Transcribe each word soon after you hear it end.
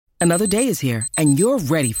Another day is here, and you're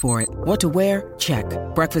ready for it. What to wear? Check.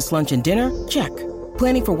 Breakfast, lunch, and dinner? Check.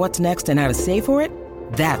 Planning for what's next and how to save for it?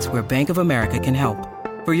 That's where Bank of America can help.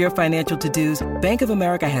 For your financial to-dos, Bank of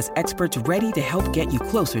America has experts ready to help get you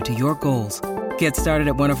closer to your goals. Get started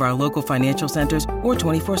at one of our local financial centers or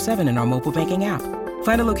 24/7 in our mobile banking app.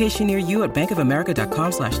 Find a location near you at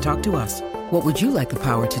bankofamerica.com/talktous. What would you like the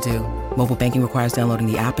power to do? Mobile banking requires downloading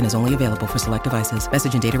the app and is only available for select devices.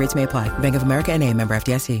 Message and data rates may apply. Bank of America N.A., member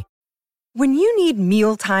FDIC. When you need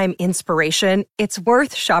mealtime inspiration, it's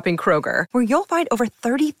worth shopping Kroger, where you'll find over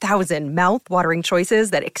 30,000 mouth-watering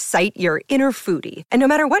choices that excite your inner foodie. And no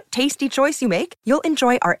matter what tasty choice you make, you'll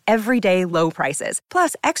enjoy our everyday low prices,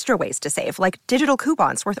 plus extra ways to save, like digital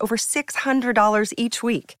coupons worth over $600 each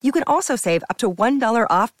week. You can also save up to $1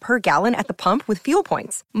 off per gallon at the pump with fuel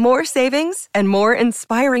points. More savings and more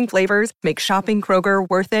inspiring flavors make shopping Kroger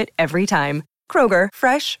worth it every time. Kroger,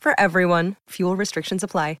 fresh for everyone. Fuel restrictions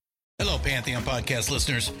apply. Hello, Pantheon Podcast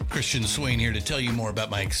listeners. Christian Swain here to tell you more about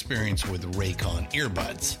my experience with Raycon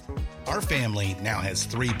earbuds. Our family now has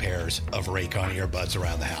 3 pairs of Raycon earbuds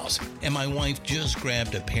around the house, and my wife just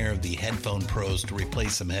grabbed a pair of the Headphone Pros to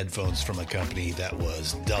replace some headphones from a company that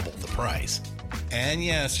was double the price. And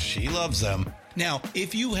yes, she loves them. Now,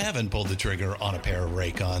 if you haven't pulled the trigger on a pair of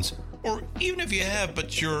Raycons, or even if you have,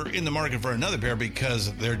 but you're in the market for another pair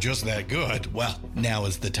because they're just that good, well, now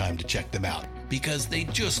is the time to check them out, because they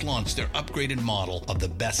just launched their upgraded model of the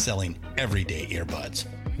best-selling everyday earbuds.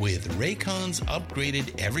 With Raycon's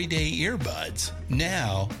upgraded everyday earbuds,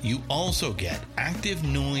 now you also get active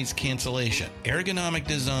noise cancellation, ergonomic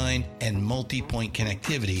design, and multi-point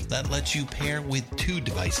connectivity that lets you pair with 2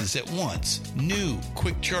 devices at once. New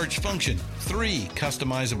quick charge function, 3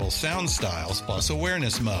 customizable sound styles, plus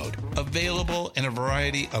awareness mode. Available in a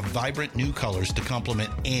variety of vibrant new colors to complement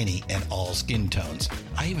any and all skin tones.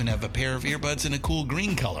 I even have a pair of earbuds in a cool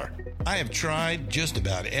green color. I have tried just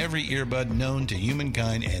about every earbud known to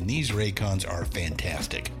humankind, and these Raycons are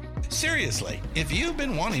fantastic. Seriously, if you've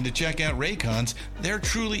been wanting to check out Raycons, there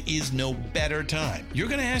truly is no better time. You're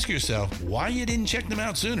going to ask yourself why you didn't check them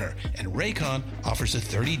out sooner, and Raycon offers a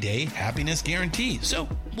 30-day happiness guarantee. So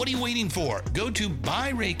what are you waiting for? Go to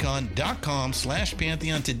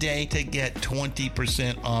buyraycon.com/Pantheon today to get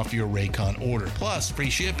 20% off your Raycon order, plus free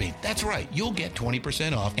shipping. That's right, you'll get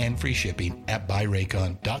 20% off and free shipping at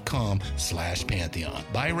buyraycon.com/Pantheon.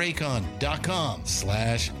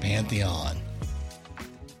 buyraycon.com/Pantheon.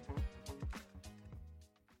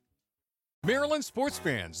 Maryland sports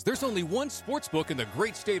fans, there's only one sportsbook in the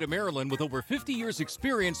great state of Maryland with over 50 years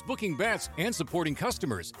experience booking bets and supporting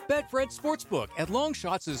customers. Betfred Sportsbook at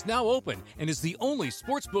Longshots is now open and is the only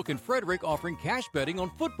sportsbook in Frederick offering cash betting on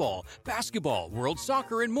football, basketball, world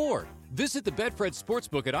soccer, and more. Visit the Betfred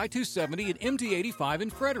Sportsbook at I-270 and MD-85 in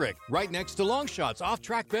Frederick, right next to Longshots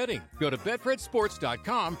off-track betting. Go to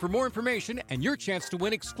betfredsports.com for more information and your chance to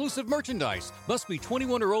win exclusive merchandise. Must be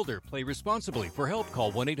 21 or older. Play responsibly. For help,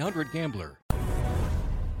 call 1-800-GAMBLER.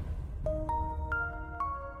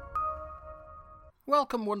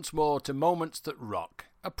 Welcome once more to Moments That Rock,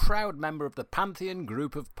 a proud member of the Pantheon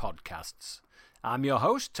group of podcasts. I'm your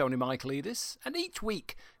host, Tony Michaelidis, and each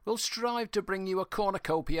week we'll strive to bring you a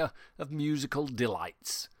cornucopia of musical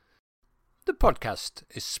delights. The podcast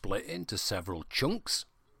is split into several chunks.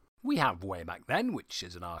 We have Way Back Then, which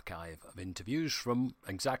is an archive of interviews from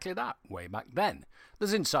exactly that, way back then.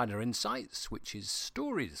 There's Insider Insights, which is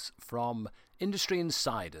stories from industry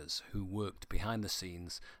insiders who worked behind the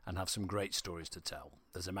scenes and have some great stories to tell.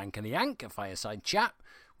 There's a Mank and a Yank, a fireside chat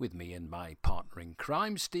with me and my partner in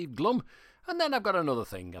crime, Steve Glum. And then I've got another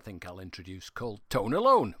thing I think I'll introduce called Tone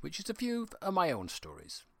Alone, which is a few of my own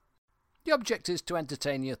stories. The object is to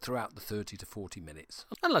entertain you throughout the 30 to 40 minutes,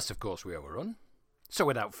 unless of course we overrun. So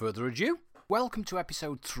without further ado, welcome to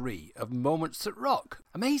episode 3 of Moments That Rock.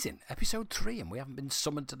 Amazing, episode 3, and we haven't been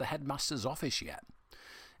summoned to the headmaster's office yet.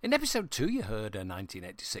 In episode 2 you heard a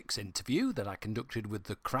 1986 interview that I conducted with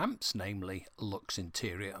the Cramps, namely Lux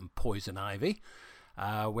Interior and Poison Ivy.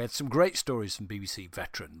 We had some great stories from BBC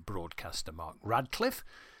veteran broadcaster Mark Radcliffe,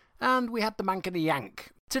 and we had the Mank and the Yank.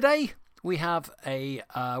 Today we have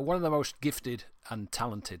one of the most gifted and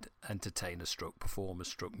talented entertainers stroke performers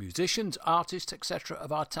stroke musicians, artists, etc.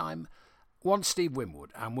 of our time, one Steve Winwood,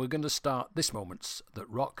 and we're going to start this Moments That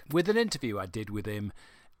Rock with an interview I did with him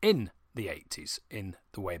in the 80s in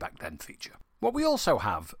the Way Back Then feature. What we also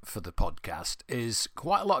have for the podcast is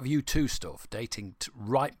quite a lot of U2 stuff dating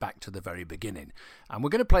right back to the very beginning. And we're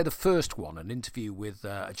going to play the first one, an interview with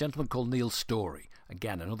a gentleman called Neil Storey,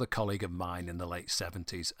 again, another colleague of mine in the late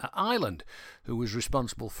 70s at Island, who was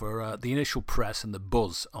responsible for the initial press and the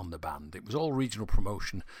buzz on the band. It was all regional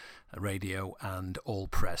promotion, radio and all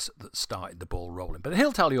press that started the ball rolling. But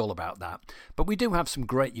he'll tell you all about that. But we do have some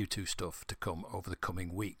great U2 stuff to come over the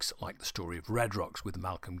coming weeks, like the story of Red Rocks with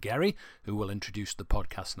Malcolm Gerry, who will introduce the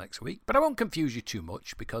podcast next week. But I won't confuse you too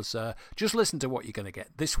much, because just listen to what you're going to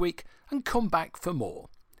get this week and come back for more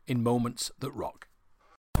in Moments That Rock.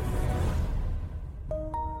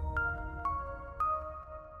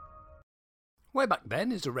 Way Back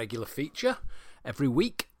Then is a regular feature every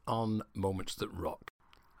week on Moments That Rock.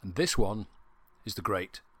 And this one is the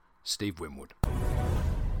great Steve Winwood.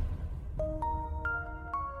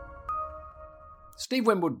 Steve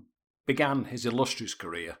Winwood began his illustrious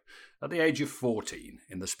career at the age of 14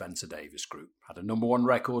 in the Spencer Davis Group. Had a number one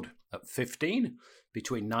record at 15.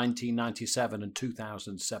 Between 1997 and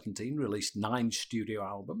 2017, released 9 studio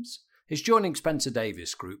albums. His joining Spencer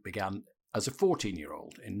Davis Group began as a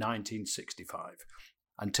 14-year-old in 1965.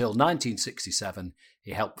 Until 1967,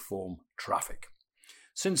 he helped form Traffic.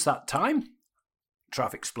 Since that time,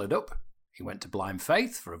 Traffic split up. He went to Blind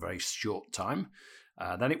Faith for a very short time.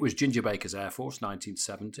 Then it was Ginger Baker's Air Force,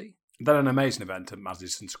 1970. Then an amazing event at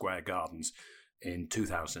Madison Square Gardens in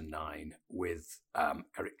 2009 with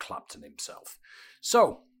Eric Clapton himself.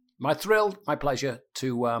 So, my thrill, my pleasure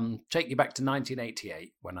to take you back to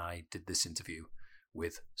 1988 when I did this interview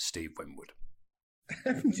with Steve Winwood.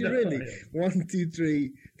 Haven't you really? 1, 2,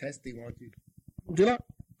 3, testing, 1, 2. Delight.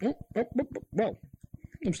 Well,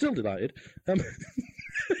 I'm still delighted.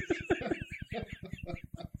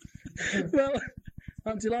 Well,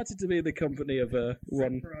 I'm delighted to be in the company of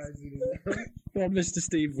one Mr.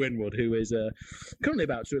 Steve Winwood, who is currently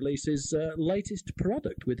about to release his latest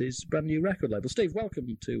product with his brand new record label. Steve,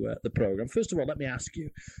 welcome to the programme. First of all, let me ask you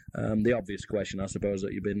the obvious question, I suppose,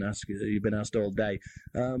 that you've been asked all day.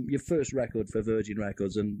 Your first record for Virgin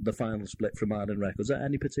Records and the final split from Island Records. Is there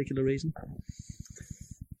any particular reason?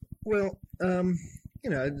 Well,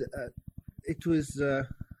 it was.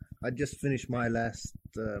 I just finished my last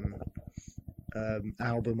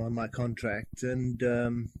album on my contract, and I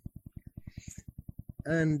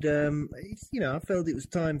felt it was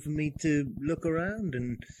time for me to look around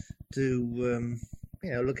and to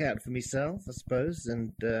look out for myself, I suppose,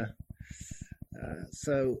 and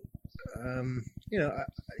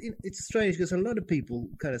it's strange because a lot of people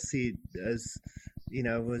kind of see it as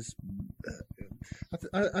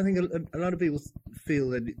I think a lot of people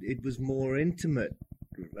feel that it was more intimate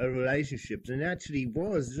relationships, and it actually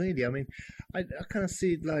was, really. I mean, I kind of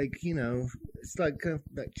see it like, it's like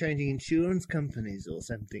changing insurance companies or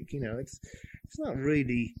something. It's not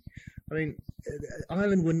really. I mean,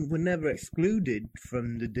 Ireland were never excluded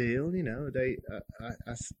from the deal.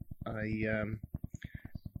 I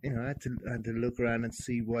had to look around and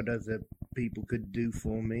see what other people could do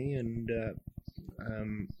for me, and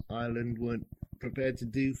Ireland weren't prepared to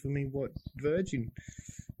do for me what Virgin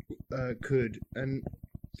could. And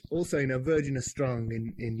also, Virgin are strong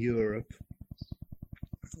in Europe,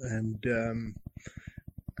 and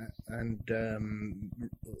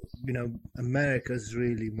America's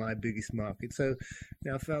really my biggest market. So,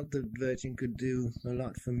 I felt that Virgin could do a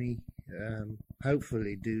lot for me.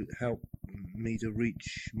 Hopefully, help me to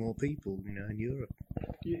reach more people, in Europe.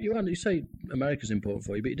 You say America's important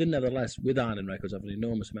for you, but you did nevertheless, with Island Records, have an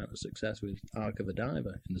enormous amount of success with Ark of a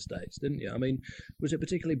Diver in the States, didn't you? I mean, was it a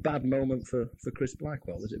particularly bad moment for Chris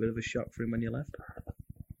Blackwell? Was it a bit of a shock for him when you left?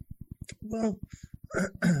 Well,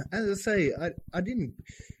 as I say, I didn't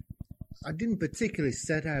particularly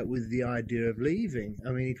set out with the idea of leaving.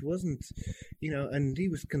 I mean, it wasn't, and he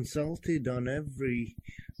was consulted on every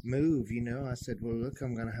move. I said, well, look,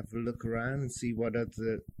 I'm going to have a look around and see what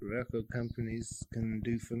other record companies can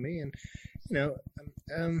do for me, and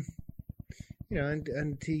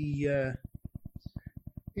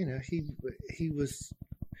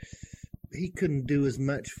he couldn't do as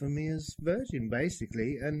much for me as Virgin,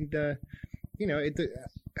 basically, and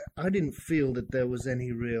I didn't feel that there was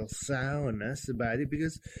any real sourness about it,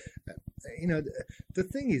 because the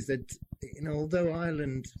thing is that although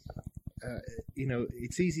Ireland,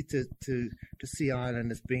 it's easy to see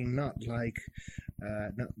Ireland as being not like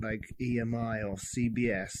EMI or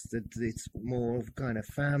CBS, that it's more of kind of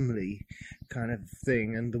family kind of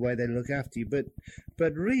thing and the way they look after you. But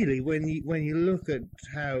really, when you look at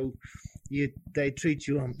how they treat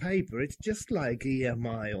you on paper, it's just like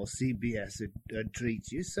EMI or CBS would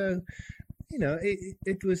treat you. So,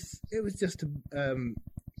 it was just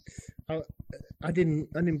I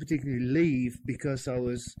didn't particularly leave because I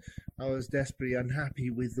I was desperately unhappy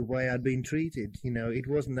with the way I'd been treated. You know, it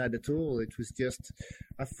wasn't that at all. It was just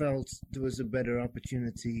I felt there was a better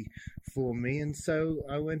opportunity for me, and so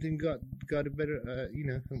I went and got a better.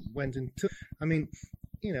 Went and took. I mean,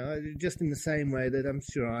 you know, just in the same way that I'm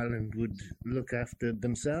sure Ireland would look after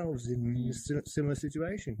themselves in a similar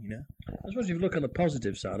situation, you know. I suppose if you look on the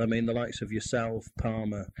positive side, I mean, the likes of yourself,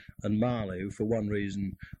 Palmer and Marley, who for one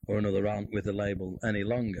reason or another aren't with the label any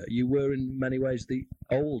longer, you were in many ways the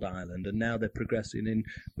old Ireland, and now they're progressing in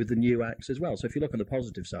with the new acts as well. So if you look on the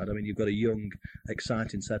positive side, I mean, you've got a young,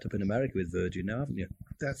 exciting setup in America with Virgin now, haven't you?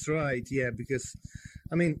 That's right, yeah, because,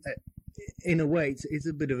 I mean... in a way, it's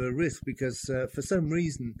a bit of a risk because for some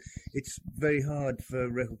reason it's very hard for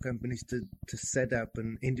record companies to set up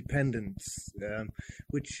an independence,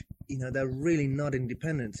 which, you know, they're really not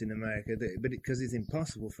independents in America, but because it's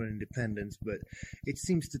impossible for independence. But it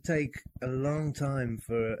seems to take a long time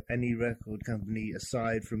for any record company,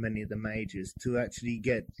 aside from any of the majors, to actually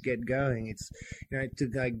get going. It's, you know, it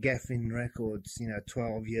took like Geffen Records,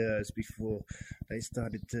 12 years before they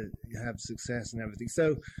started to have success and everything.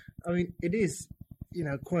 So, I mean, it is,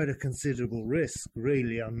 quite a considerable risk,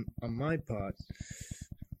 really, on my part.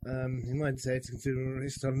 You might say it's a considerable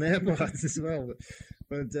risk on their part as well,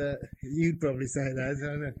 but you'd probably say that. I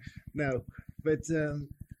don't know. No, but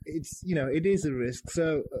it's, it is a risk.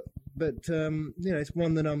 So, but it's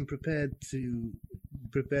one that I'm prepared to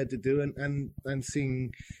do, and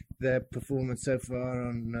seeing their performance so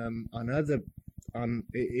far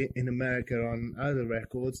in America on other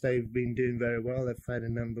records, they've been doing very well. They've had a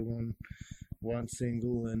number one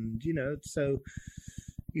single, and so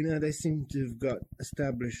they seem to have got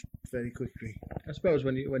established very quickly. I suppose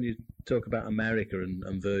when you talk about America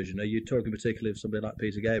and Virgin, are you talking particularly of somebody like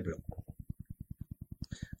Peter Gabriel?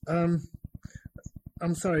 I'm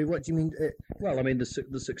sorry, what do you mean? Well, I mean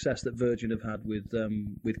the success that Virgin have had with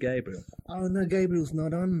Gabriel. Oh no, Gabriel's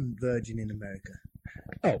not on Virgin in America.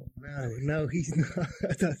 Oh no, he's not.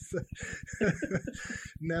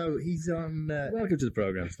 No, he's on. Welcome to the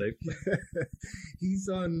program, Steve. He's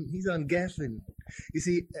on Geffen. You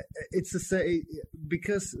see, it's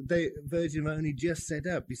because Virgin only just set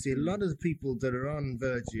up. You see, a lot of the people that are on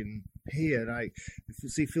Virgin here, like,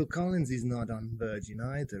 see, Phil Collins is not on Virgin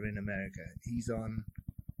either in America. He's on.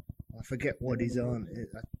 I forget what he's on.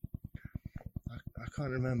 I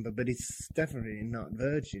can't remember, but it's definitely not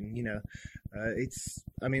Virgin. It's.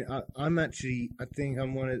 I mean, I'm actually. I think I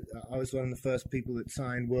was one of the first people that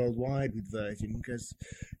signed worldwide with Virgin because,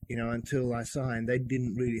 until I signed, they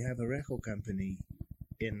didn't really have a record company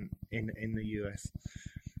in the US,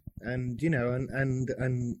 and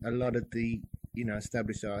and a lot of the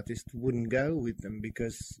established artists wouldn't go with them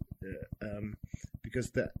because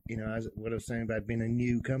that as what I was saying about being a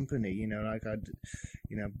new company, like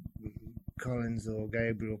Collins or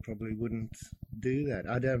Gabriel probably wouldn't do that.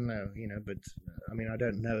 I don't know, but I mean, I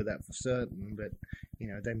don't know that for certain, but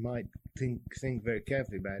they might think very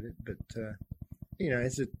carefully about it. But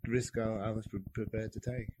it's a risk I was prepared to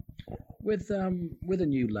take. With a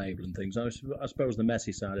new label and things, I suppose the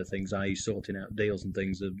messy side of things, i.e. sorting out deals and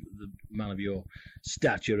things, the man of your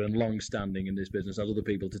stature and long standing in this business has other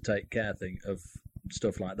people to take care of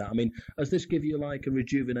stuff like that. I mean, does this give you like a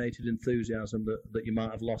rejuvenated enthusiasm that you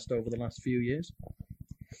might have lost over the last few years?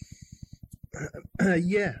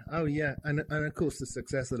 Yeah, oh yeah, and of course the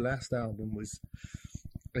success of the last album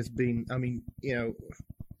has been. I mean,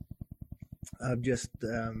 I've just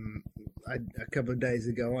a couple of days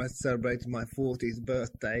ago I celebrated my 40th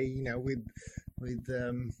birthday. with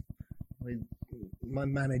my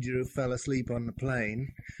manager who fell asleep on the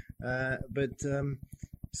plane,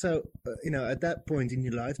 So, at that point in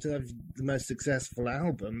your life, to have the most successful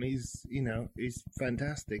album is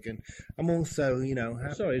fantastic. And I'm also,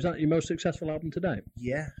 Sorry, is that your most successful album today?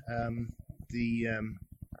 Yeah.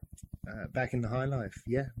 Back in the High Life,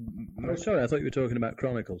 yeah. Oh, sorry, I thought you were talking about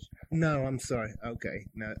Chronicles. No, I'm sorry. Okay.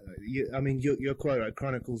 No, you're quite right.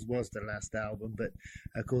 Chronicles was the last album, but,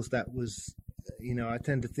 of course, that was... I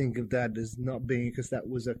tend to think of that as not being, because that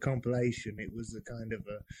was a compilation. It was a kind of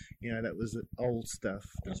that was old stuff.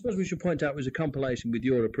 I suppose we should point out it was a compilation with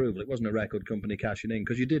your approval. It wasn't a record company cashing in,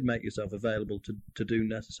 because you did make yourself available to do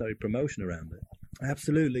necessary promotion around it.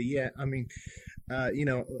 Absolutely, yeah. I mean, I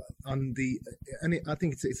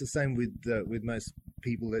think it's the same with most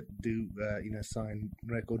people that do, sign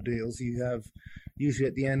record deals. You have usually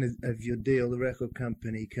at the end of your deal, the record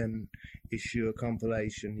company can issue a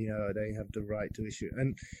compilation. They have the right to issue,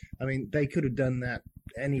 and I mean they could have done that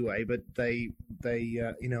anyway, but they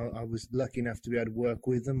I was lucky enough to be able to work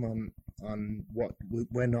with them on what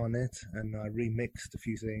went on it, and I remixed a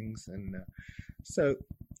few things, and so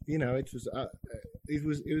it was it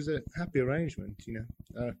was a happy arrangement,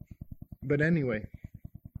 But anyway,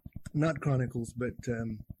 not Chronicles, but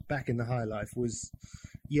Back in the High Life was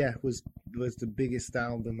the biggest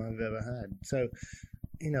album I've ever had. So,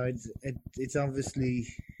 it's obviously,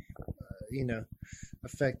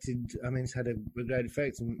 affected. I mean, it's had a great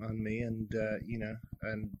effect on me, and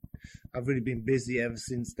and I've really been busy ever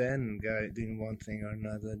since then, doing one thing or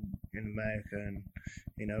another in America, and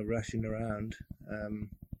rushing around.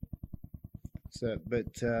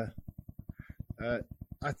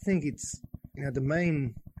 I think it's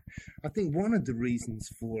I think one of the reasons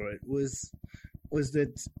for it was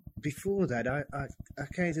that before that I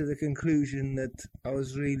came to the conclusion that I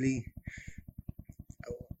was really,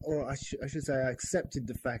 or I should say, I accepted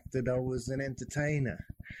the fact that I was an entertainer.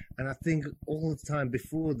 And I think all the time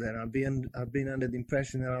before then, I've been under the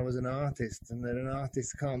impression that I was an artist, and that an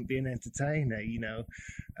artist can't be an entertainer,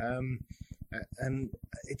 and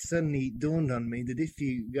it suddenly dawned on me that if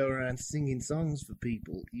you go around singing songs for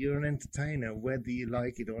people, you're an entertainer, whether you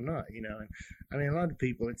like it or not, And I mean, a lot of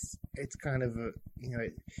people, it's kind of a,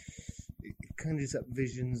 it conjures up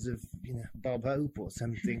visions of, Bob Hope or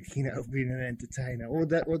something, being an entertainer, or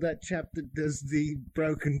that chap that does the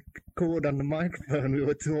broken chord on the microphone we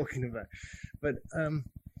were talking about. But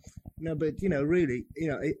no, but really,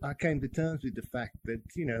 I came to terms with the fact that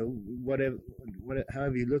whatever,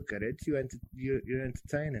 however you look at it, you're an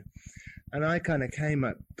entertainer, and I kind of came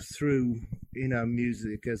up through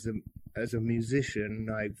music as a musician,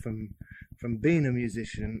 like from being a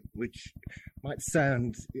musician, which might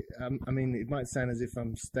sound, it might sound as if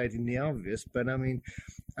I'm stating the obvious, but I mean,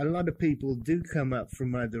 a lot of people do come up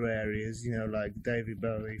from other areas, like David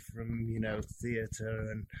Bowie from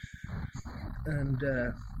theatre and.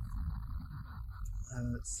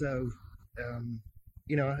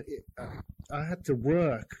 I had to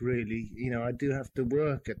work, really. I do have to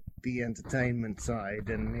work at the entertainment side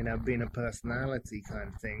and, being a personality kind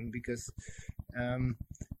of thing, because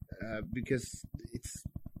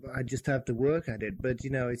I just have to work at it. But,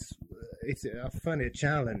 I find it a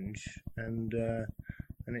challenge, and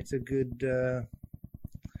it's a good, and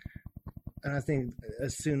I think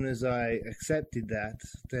as soon as I accepted that,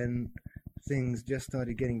 then things just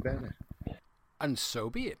started getting better. And so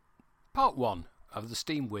be it. Part 1 of the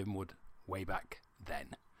Steve Winwood Way Back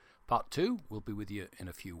Then. Part 2 will be with you in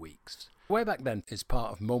a few weeks. Way Back Then is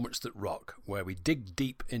part of Moments That Rock, where we dig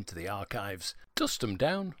deep into the archives, dust them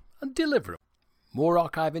down and deliver them. More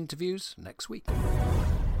archive interviews next week.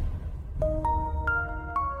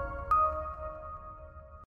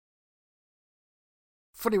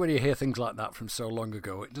 Funny when you hear things like that from so long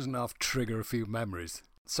ago, it doesn't half trigger a few memories.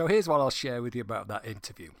 So here's what I'll share with you about that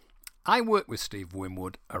interview. I worked with Steve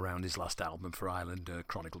Winwood around his last album for Island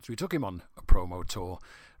Chronicles. We took him on a promo tour.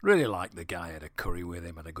 Really liked the guy, had a curry with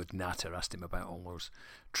him, had a good natter, asked him about all those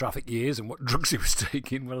traffic years and what drugs he was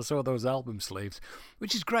taking when I saw those album sleeves,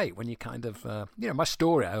 which is great when you kind of, my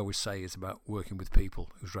story, I always say, is about working with people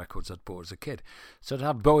whose records I'd bought as a kid. So to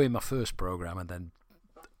have Bowie in my first programme and then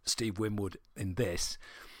Steve Winwood in this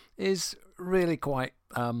is really quite...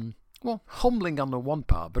 humbling on the one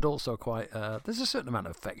part, but also quite, there's a certain amount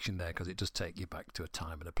of affection there because it does take you back to a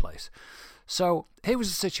time and a place. So here was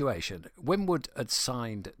the situation. Winwood had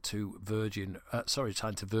signed to Virgin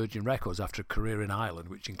Records after a career in Ireland,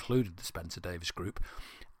 which included the Spencer Davis Group.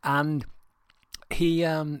 And he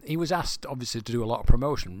was asked, obviously, to do a lot of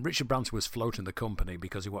promotion. Richard Branson was floating the company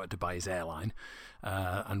because he wanted to buy his airline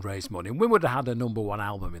and raise money. And Winwood had a #1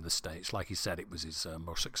 album in the States. Like he said, it was his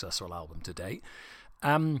most successful album to date.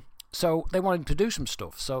 So they wanted him to do some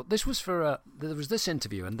stuff. So this was there was this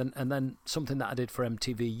interview and then something that I did for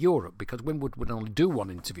MTV Europe, because Winwood would only do one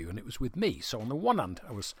interview and it was with me. So on the one hand,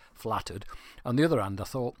 I was flattered. On the other hand, I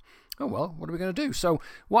thought, oh, well, what are we going to do? So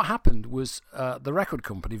what happened was the record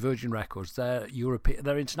company, Virgin Records, their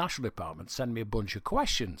international department sent me a bunch of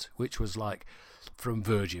questions, which was like from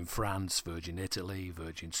Virgin France, Virgin Italy,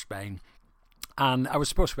 Virgin Spain. And I was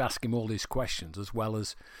supposed to be asking all these questions as well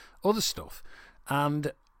as other stuff.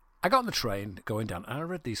 And I got on the train going down and I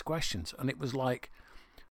read these questions and it was like,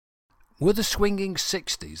 were the swinging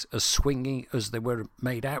 60s as swinging as they were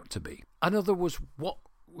made out to be? Another was, what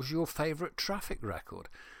was your favourite Traffic record?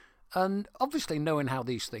 And obviously knowing how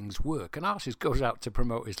these things work, an artist goes out to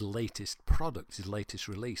promote his latest product, his latest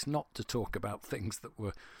release, not to talk about things that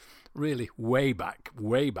were really way back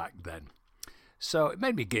then. So it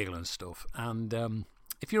made me giggle and stuff. And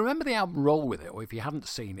if you remember the album Roll With It, or if you haven't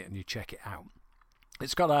seen it and you check it out,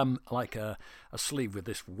 it's got like a sleeve with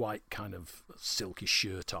this white kind of silky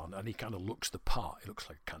shirt on, and he kind of looks the part. He looks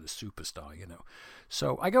like a kind of superstar,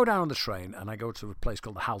 So I go down on the train and I go to a place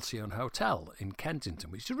called the Halcyon Hotel in Kensington,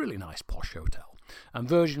 which is a really nice posh hotel. And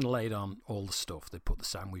Virgin laid on all the stuff. They put the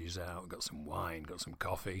sandwiches out, got some wine, got some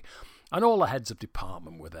coffee, and all the heads of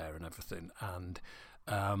department were there and everything. And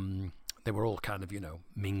they were all kind of,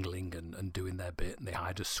 mingling and doing their bit, and they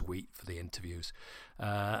hired a suite for the interviews.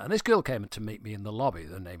 And this girl came to meet me in the lobby.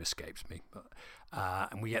 Her name escapes me.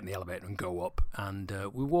 And we get in the elevator and go up, and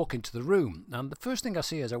we walk into the room. And the first thing I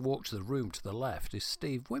see as I walk to the room to the left is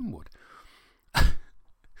Steve Winwood.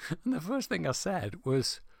 And the first thing I said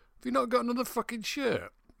was, "Have you not got another fucking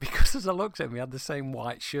shirt?" Because as I looked at him, he had the same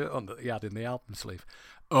white shirt on that he had in the album sleeve.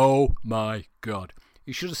 Oh my God.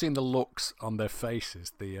 You should have seen the looks on their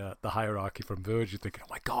faces, the hierarchy from Virgin, thinking, "Oh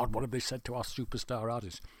my God, what have they said to our superstar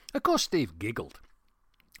artist?" Of course, Steve giggled.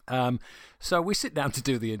 So we sit down to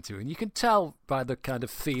do the interview, and you can tell by the kind of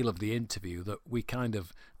feel of the interview that we kind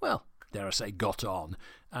of, well, dare I say, got on,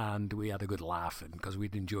 and we had a good laugh, and because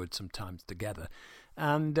we'd enjoyed some time together.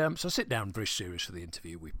 And so I sit down very serious for the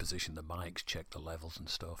interview. We position the mics, check the levels and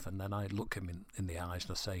stuff, and then I look him in the eyes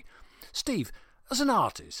and I say, "Steve, as an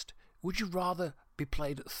artist, would you rather be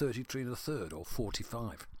played at 33 1/3 or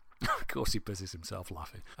 45? Of course, he pisses himself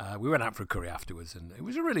laughing. We went out for a curry afterwards, and it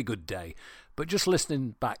was a really good day. But just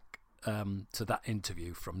listening back to that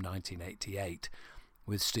interview from 1988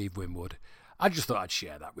 with Steve Winwood, I just thought I'd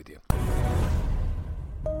share that with you.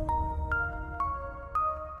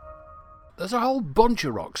 There's a whole bunch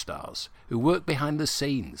of rock stars who work behind the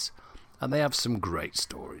scenes, and they have some great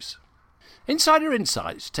stories. Insider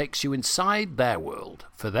Insights takes you inside their world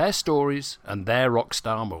for their stories and their rock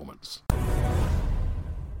star moments.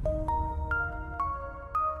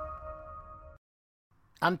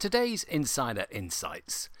 And today's Insider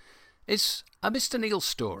Insights is a Mr. Neil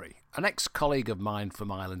Storey, an ex-colleague of mine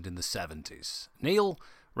from Ireland in the 70s. Neil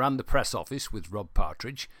ran the press office with Rob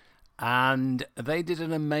Partridge, and they did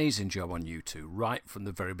an amazing job on U2 right from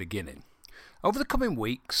the very beginning. Over the coming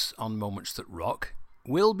weeks on Moments That Rock,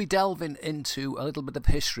 we'll be delving into a little bit of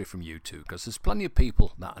history from U2, because there's plenty of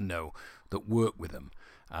people that I know that work with them.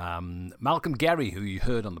 Malcolm Gerry, who you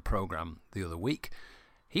heard on the programme the other week,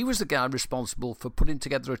 he was the guy responsible for putting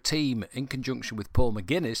together a team in conjunction with Paul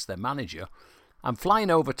McGuinness, their manager, and flying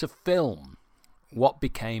over to film what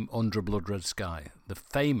became Under a Blood Red Sky, the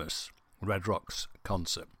famous Red Rocks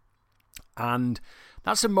concert. And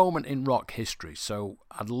that's a moment in rock history, so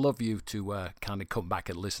I'd love you to kind of come back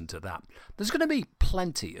and listen to that. There's going to be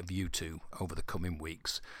plenty of U2 over the coming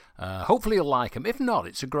weeks. Hopefully you'll like them. If not,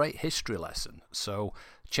 it's a great history lesson, so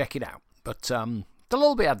check it out. But they'll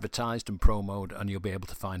all be advertised and promoted, and you'll be able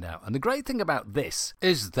to find out. And the great thing about this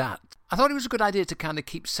is that I thought it was a good idea to kind of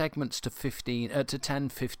keep segments to 10,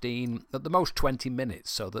 15, at the most 20 minutes,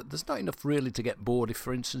 so that there's not enough really to get bored if,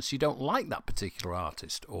 for instance, you don't like that particular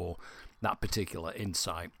artist or that particular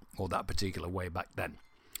insight or that particular way back then.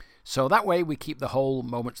 So that way we keep the whole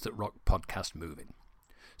Moments That Rock podcast moving.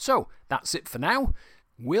 So that's it for now.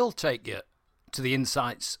 We'll take you to the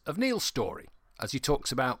insights of Neil Storey as he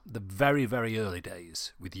talks about the very, very early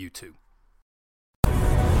days with U2.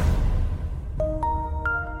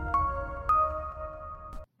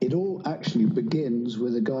 It all actually begins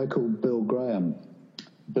with a guy called Bill Graham.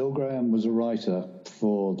 Bill Graham was a writer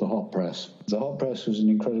for the Hot Press. The Hot Press was an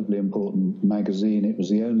incredibly important magazine. It was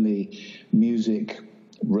the only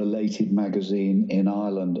music-related magazine in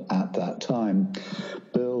Ireland at that time.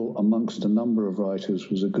 Bill, amongst a number of writers,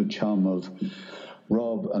 was a good chum of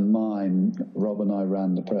Rob and mine. Rob and I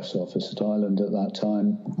ran the press office at Ireland at that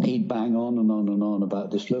time. He'd bang on and on and on about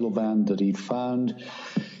this little band that he'd found.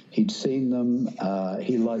 He'd seen them.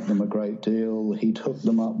 He liked them a great deal. He'd hooked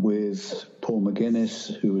them up with Paul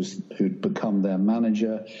McGuinness, who'd become their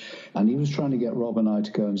manager, and he was trying to get Rob and I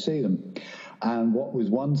to go and see them. And what with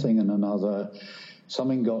one thing and another,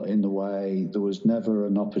 something got in the way. There was never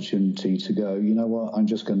an opportunity to go, you know what, I'm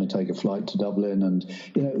just going to take a flight to Dublin. And,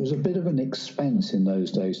 it was a bit of an expense in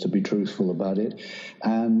those days, to be truthful about it.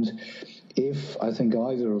 And if I think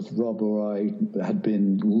either of Rob or I had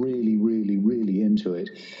been really, really, really into it,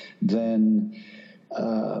 then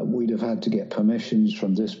we'd have had to get permissions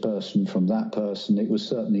from this person, from that person. It was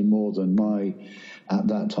certainly more than my, at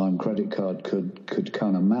that time, credit card could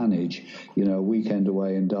kind of manage. A weekend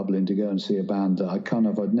away in Dublin to go and see a band that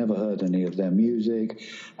I'd never heard any of their music.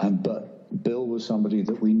 But Bill was somebody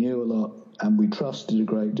that we knew a lot and we trusted a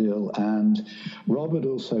great deal. And Rob had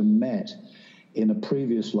also met, in a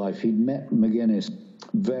previous life, he'd met McGuinness.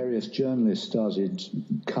 Various journalists started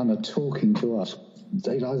kind of talking to us.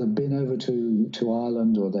 They'd either been over to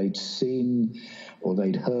Ireland, or they'd seen, or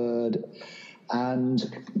they'd heard. And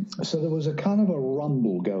so there was a kind of a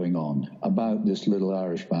rumble going on about this little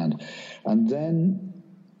Irish band. And then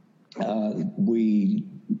we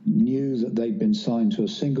knew that they'd been signed to a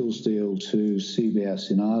singles deal to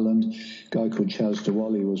CBS in Ireland. A guy called Chaz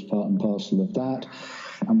Dewally was part and parcel of that.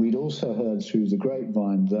 And we'd also heard through the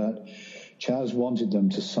grapevine that Chaz wanted them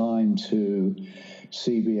to sign to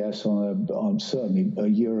CBS on certainly a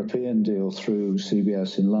European deal through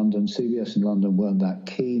CBS in London. CBS in London weren't that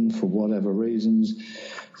keen for whatever reasons.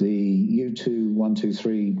 The U2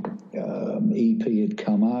 123 EP had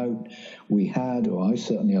come out. I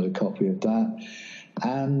certainly had a copy of that.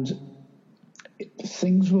 And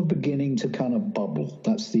things were beginning to kind of bubble.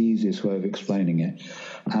 That's the easiest way of explaining it.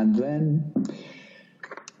 And then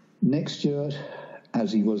Nick Stewart,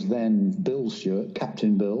 as he was then Bill Stewart,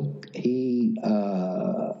 Captain Bill, he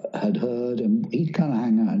had heard, and he'd kind of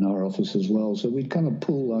hang out in our office as well, so we'd kind of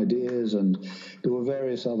pool ideas, and there were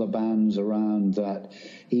various other bands around that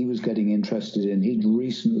he was getting interested in. He'd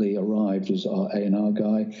recently arrived as our A&R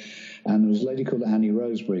guy, and there was a lady called Annie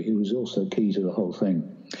Roseberry, who was also key to the whole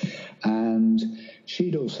thing. And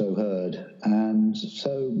she'd also heard, and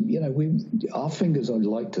so, our fingers, I'd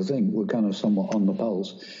like to think, were kind of somewhat on the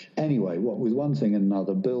pulse. Anyway, what with one thing and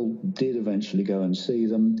another, Bill did eventually go and see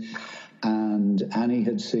them, and Annie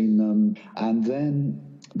had seen them, and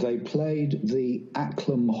then they played the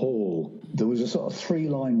Acklam Hall. There was a sort of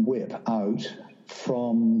 3-line whip out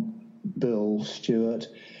from Bill Stewart,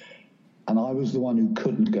 and I was the one who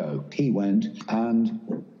couldn't go. He went,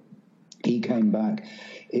 and he came back.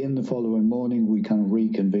 In the following morning, we kind of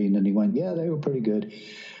reconvened, and he went, yeah, they were pretty good.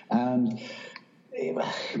 And it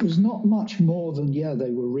was not much more than,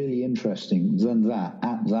 they were really interesting than that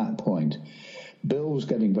at that point. Bill was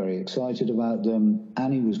getting very excited about them.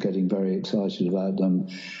 Annie was getting very excited about them.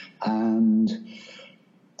 And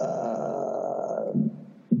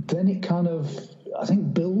then it kind of, I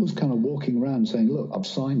think Bill was kind of walking around saying, look, I've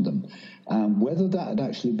signed them. Whether that had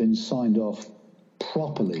actually been signed off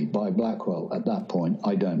properly by Blackwell at that point,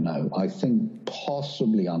 I don't know. I think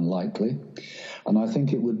possibly unlikely. And I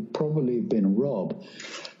think it would probably have been Rob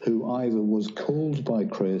who either was called by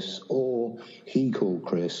Chris or he called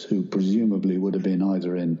Chris, who presumably would have been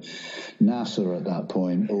either in Nassau at that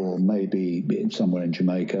point or maybe somewhere in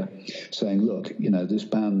Jamaica, saying, look, this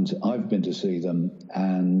band, I've been to see them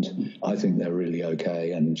and I think they're really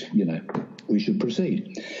okay and, we should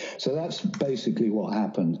proceed. So that's basically what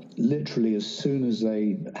happened. Literally, as soon as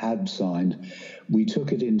they had signed, we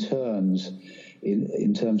took it in turns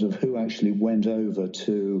in terms of who actually went over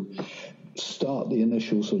to start the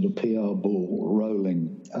initial sort of PR ball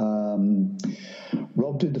rolling.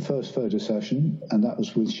 Rob did the first photo session, and that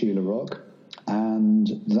was with Sheila Rock, and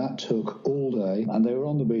that took all day, and they were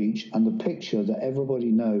on the beach, and the picture that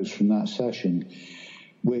everybody knows from that session,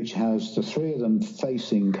 which has the three of them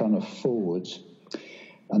facing kind of forwards,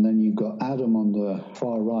 and then you've got Adam on the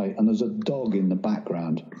far right, and there's a dog in the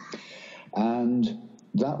background. And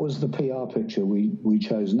that was the PR picture we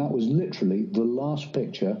chose, and that was literally the last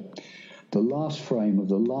picture, the last frame of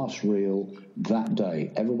the last reel that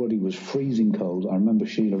day. Everybody was freezing cold. I remember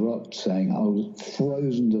Sheila Rock saying, I was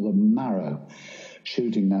frozen to the marrow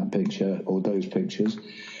shooting that picture, or those pictures.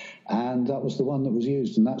 And that was the one that was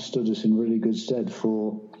used, and that stood us in really good stead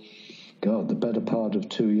for, the better part of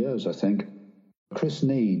 2 years, I think. Chris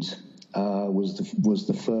Needs was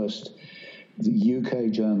the first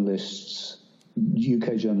UK journalist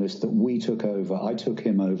that we took over. I took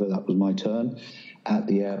him over. That was my turn at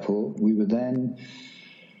the airport. We then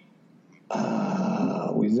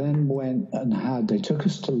went and they took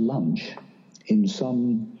us to lunch in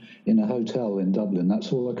a hotel in Dublin.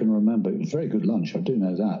 That's all I can remember. It was a very good lunch, I do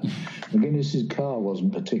know that. McGuinness's car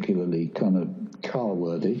wasn't particularly kind of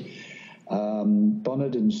car-worthy. Bonner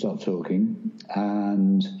didn't stop talking,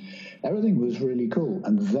 and everything was really cool.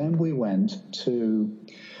 And then we went to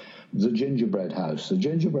the Gingerbread House. The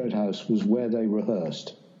Gingerbread House was where they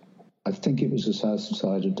rehearsed. I think it was the south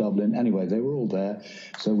side of Dublin. Anyway, they were all there.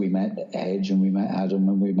 So we met Edge, and we met Adam,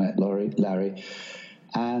 and we met Larry.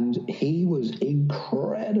 And he was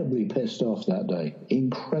incredibly pissed off that day,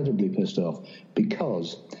 incredibly pissed off,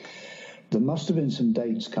 because there must have been some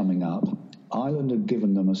dates coming up. Ireland had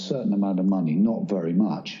given them a certain amount of money, not very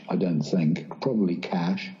much, I don't think, probably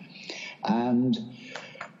cash. And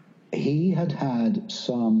he had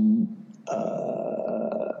some,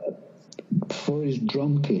 for his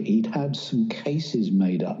drum kit, he'd had some cases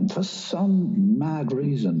made up. And for some mad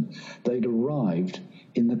reason, they'd arrived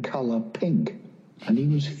in the colour pink. And he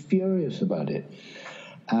was furious about it.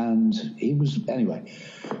 And anyway,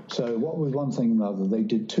 so what was one thing or another, they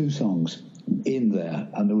did 2 songs in there.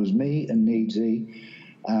 And there was me and Needsy,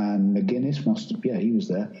 and McGuinness he was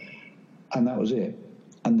there. And that was it.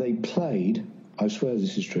 And they played, I swear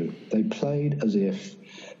this is true, they played as if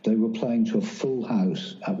They were playing to a full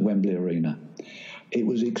house at Wembley Arena. It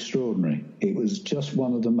was extraordinary. It was just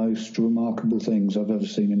one of the most remarkable things I've ever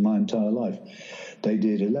seen in my entire life. They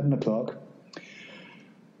did 11 o'clock,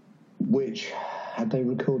 which, had they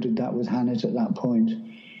recorded that with Hannett at that point?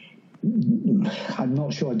 I'm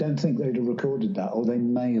not sure. I don't think they'd have recorded that, or they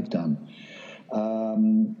may have done.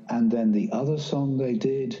 And then the other song they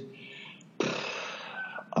did,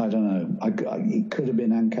 I don't know. It could have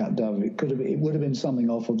been Ancat Dove. It would have been something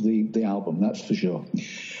off of the album, that's for sure,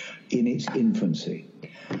 in its infancy.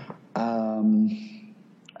 And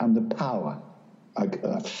the power.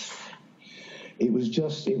 It was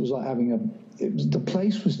like having the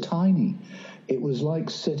place was tiny. It was like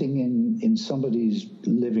sitting in somebody's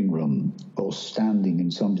living room or standing in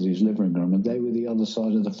somebody's living room, and they were the other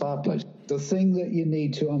side of the fireplace. The thing that you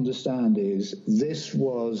need to understand is this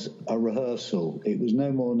was a rehearsal. It was no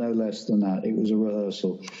more, no less than that. It was a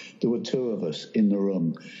rehearsal. There were two of us in the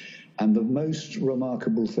room. And the most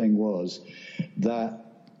remarkable thing was that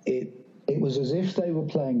it was as if they were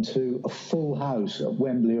playing to a full house at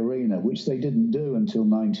Wembley Arena, which they didn't do until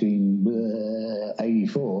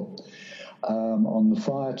 1984 on the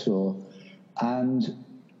Fire Tour. And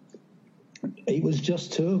it was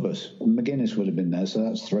just two of us. McGuinness would have been there, so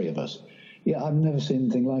that's three of us. Yeah, I've never seen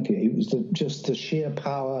anything like it. It was just the sheer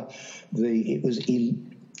power. It was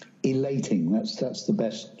elating. That's the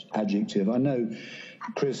best adjective. I know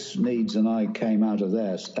Chris Needs and I came out of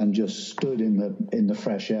there and just stood in the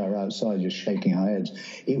fresh air outside, just shaking our heads.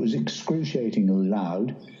 It was excruciatingly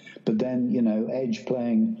loud, but then, Edge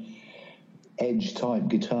playing Edge-type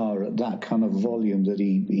guitar at that kind of volume that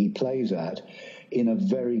he plays at in a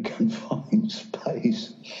very confined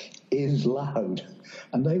space is loud.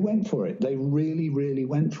 And they went for it. They really, really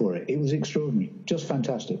went for it. It was extraordinary. Just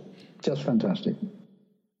fantastic. Just fantastic.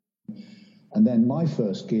 And then my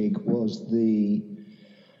first gig was the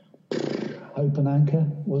Hope and Anchor,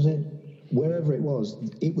 was it? Wherever it was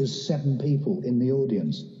 7 people in the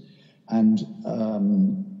audience. And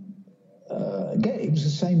again, it was the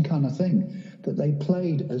same kind of thing, that they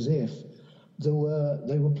played as if they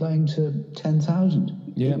were playing to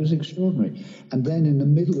 10,000. Yeah. It was extraordinary. And then in the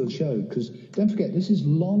middle of the show, because don't forget, this is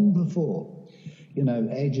long before,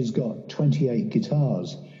 Edge has got 28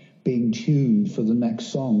 guitars being tuned for the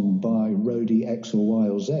next song by roadie X or Y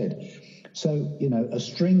or Z. So, a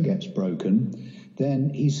string gets broken,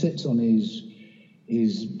 then he sits on his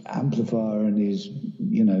amplifier and his,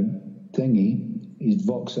 thingy, his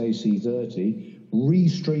Vox AC30,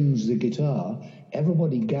 restrings the guitar,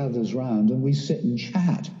 everybody gathers round and we sit and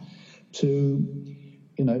chat to,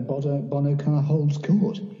 Bono kind of holds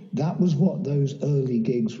court. That was what those early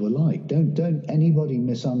gigs were like. Don't anybody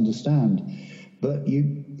misunderstand. But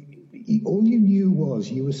all you knew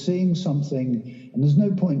was you were seeing something, and there's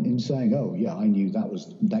no point in saying, oh, yeah, I knew that was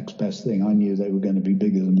the next best thing. I knew they were going to be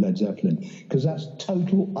bigger than Led Zeppelin, because that's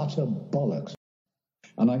total, utter bollocks.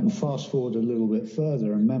 And I can fast forward a little bit further.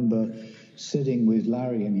 I remember sitting with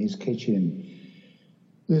Larry in his kitchen.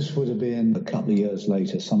 This would have been a couple of years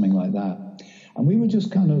later, something like that. And we were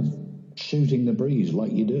just kind of shooting the breeze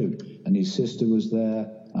like you do. And his sister was there.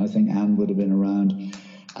 I think Anne would have been around.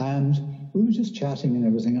 And we were just chatting and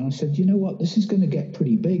everything. And I said, you know what, this is going to get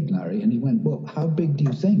pretty big, Larry. And he went, well, how big do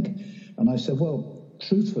you think? And I said, well,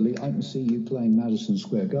 truthfully, I can see you playing Madison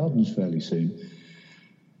Square Gardens fairly soon.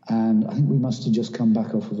 And I think we must have just come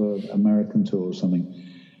back off of an American tour or something.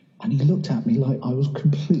 And he looked at me like I was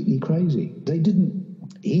completely crazy.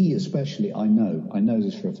 He especially, I know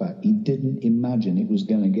this for a fact, he didn't imagine it was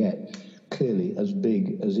going to get clearly as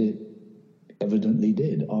big as it evidently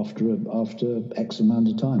did after X amount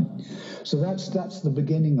of time. So that's the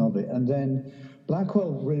beginning of it. And then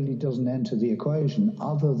Blackwell really doesn't enter the equation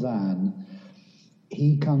other than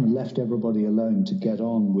he kind of left everybody alone to get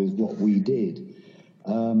on with what we did.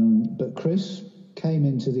 But Chris came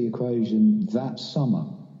into the equation that summer,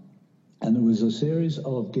 and there was a series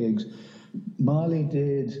of gigs. Marley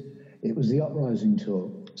it was the Uprising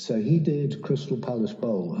tour, so he did Crystal Palace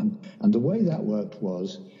Bowl, and the way that worked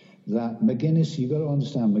was that McGuinness, you've got to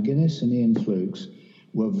understand, McGuinness and Ian Flukes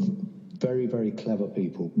were very, very clever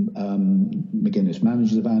people. McGuinness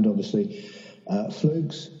managed the band, obviously.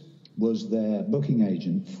 Flukes was their booking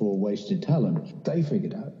agent for Wasted Talent. They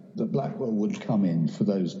figured out that Blackwell would come in for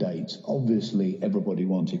those dates. Obviously, everybody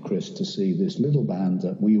wanted Chris to see this little band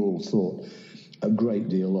that we all thought a great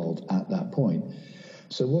deal of at that point.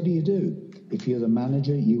 So what do? If you're the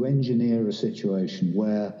manager, you engineer a situation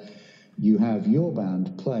where you have your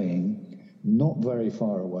band playing not very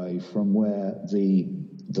far away from where the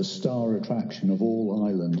star attraction of all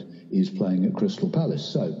Ireland is playing at Crystal Palace.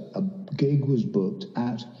 So a gig was booked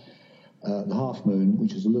at the Half Moon,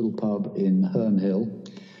 which is a little pub in Herne Hill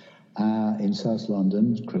in South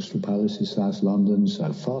London. Crystal Palace is South London,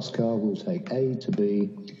 so fast car will take A to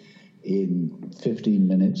B in 15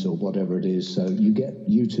 minutes or whatever it is. So you get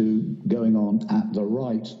you two going on at the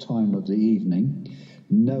right time of the evening,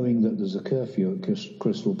 knowing that there's a curfew at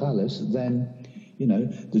Crystal Palace, then, you know,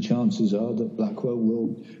 the chances are that Blackwell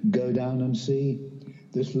will go down and see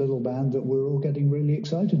this little band that we're all getting really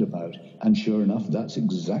excited about. And sure enough, that's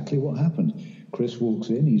exactly what happened. Chris walks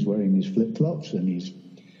in, he's wearing his flip-flops, and I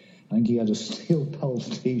think he had a Steel Pulse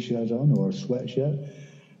T-shirt on, or a sweatshirt,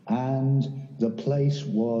 and the place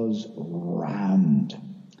was rammed.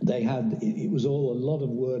 It was all, a lot of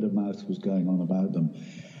word of mouth was going on about them,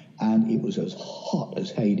 and it was as hot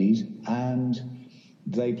as Hades, and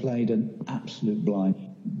they played an absolute blind.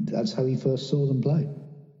 That's how he first saw them play.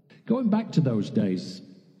 Going back to those days,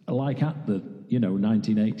 like at the,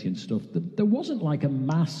 1980 and stuff, there wasn't like a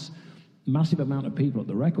massive amount of people at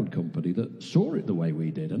the record company that saw it the way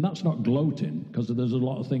we did. And that's not gloating, because there's a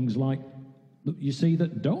lot of things like you see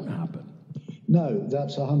that don't happen. No,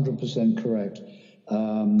 that's 100% correct.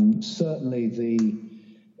 Certainly they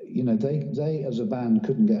as a band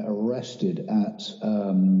couldn't get arrested at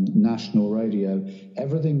national radio.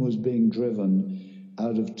 Everything was being driven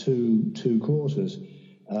out of two quarters.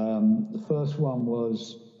 The first one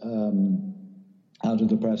was out of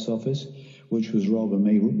the press office, which was Rob and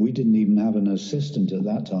me. We didn't even have an assistant at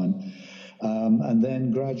that time. And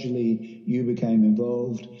then gradually you became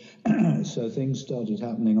involved. So things started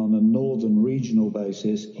happening on a northern regional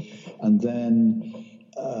basis. And then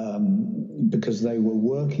because they were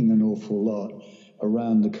working an awful lot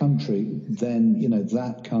around the country, then,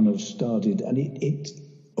 that kind of started. And it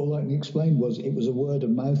all I can explain was it was a word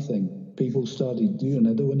of mouth thing. People started,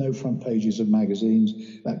 there were no front pages of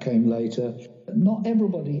magazines. That came later. Not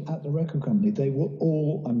everybody at the record company, they were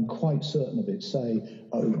all, I'm quite certain of it, say,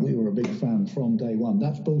 oh, we were a big fan from day one.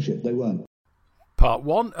 That's bullshit. They weren't. Part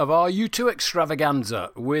 1 of our U2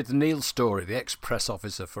 extravaganza with Neil Storey, the ex-press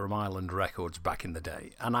officer for Island Records back in the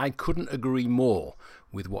day. And I couldn't agree more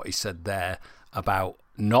with what he said there about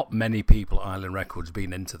not many people at Island Records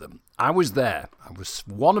being into them. I was there. I was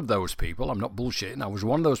one of those people. I'm not bullshitting. I was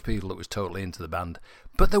one of those people that was totally into the band.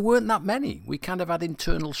 But there weren't that many. We kind of had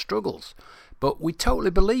internal struggles. But we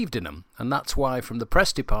totally believed in them. And that's why from the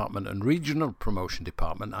press department and regional promotion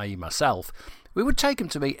department, i.e. myself, we would take them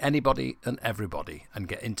to meet anybody and everybody and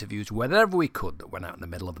get interviews wherever we could that went out in the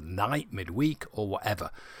middle of the night, midweek or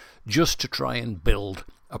whatever, just to try and build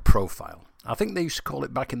a profile. I think they used to call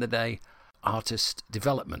it back in the day artist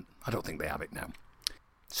development. I don't think they have it now.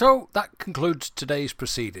 So that concludes today's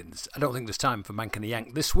proceedings. I don't think there's time for Mank and the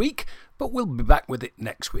Yank this week, but we'll be back with it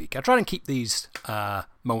next week. I try and keep these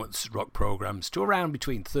Moments Rock programmes to around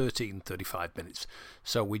between 30 and 35 minutes,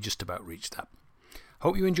 so we just about reached that.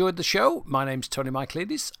 Hope you enjoyed the show. My name's Tony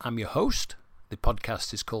Michaelidis. I'm your host. The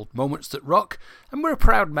podcast is called Moments That Rock, and we're a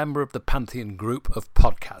proud member of the Pantheon group of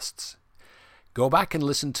podcasts. Go back and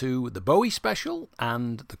listen to the Bowie special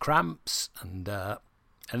and the Cramps and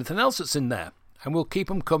anything else that's in there, and we'll keep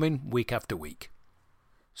them coming week after week.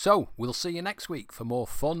 So, we'll see you next week for more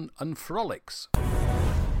fun and frolics.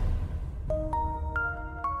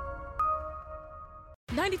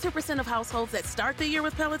 92% of households that start the year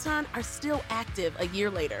with Peloton are still active a year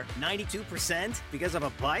later. 92% because of a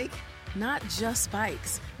bike? Not just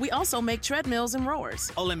bikes. We also make treadmills and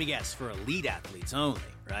rowers. Oh, let me guess, for elite athletes only,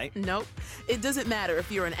 right? Nope. It doesn't matter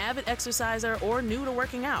if you're an avid exerciser or new to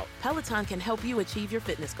working out. Peloton can help you achieve your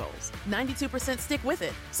fitness goals. 92% stick with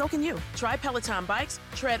it. So can you. Try Peloton bikes,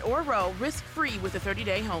 tread, or row risk-free with a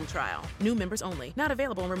 30-day home trial. New members only. Not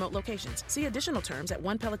available in remote locations. See additional terms at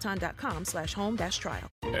onepeloton.com/home-trial.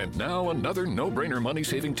 And now another no-brainer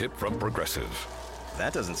money-saving tip from Progressive.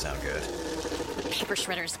 That doesn't sound good. Paper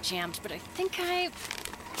shredder's jammed, but I think I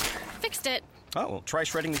fixed it. Oh, well, try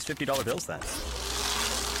shredding these $50 bills then.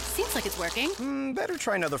 Seems like it's working. Better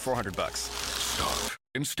try another $400. Stop.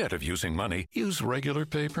 Instead of using money, use regular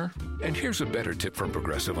paper. And here's a better tip from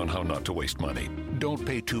Progressive on how not to waste money. Don't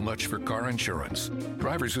pay too much for car insurance.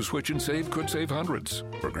 Drivers who switch and save could save hundreds.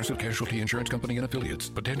 Progressive Casualty Insurance Company and Affiliates.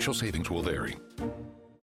 Potential savings will vary.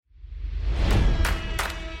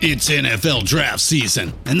 It's NFL draft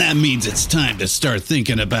season, and that means it's time to start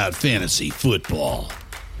thinking about fantasy football.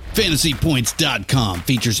 FantasyPoints.com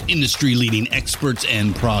features industry-leading experts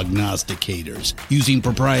and prognosticators using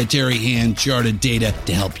proprietary hand-charted data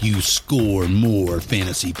to help you score more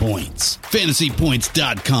fantasy points.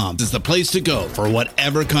 FantasyPoints.com is the place to go for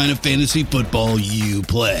whatever kind of fantasy football you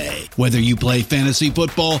play. Whether you play fantasy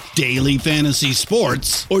football, daily fantasy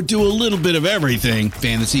sports, or do a little bit of everything,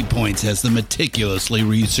 Fantasy Points has the meticulously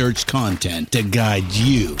researched content to guide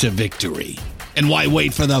you to victory. And why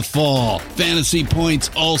wait for the fall? Fantasy Points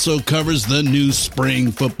also covers the new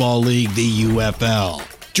spring football league, the UFL.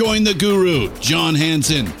 Join the guru, John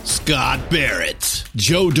Hansen, Scott Barrett,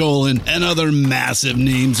 Joe Dolan, and other massive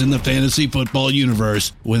names in the fantasy football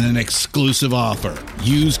universe with an exclusive offer.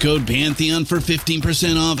 Use code Pantheon for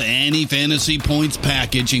 15% off any Fantasy Points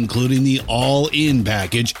package, including the all-in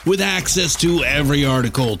package, with access to every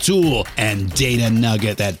article, tool, and data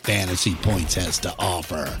nugget that Fantasy Points has to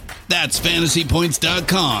offer. That's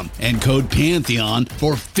FantasyPoints.com and code Pantheon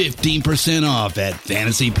for 15% off at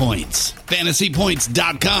Fantasy Points.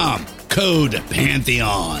 FantasyPoints.com, code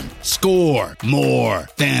Pantheon. Score more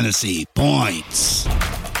fantasy points.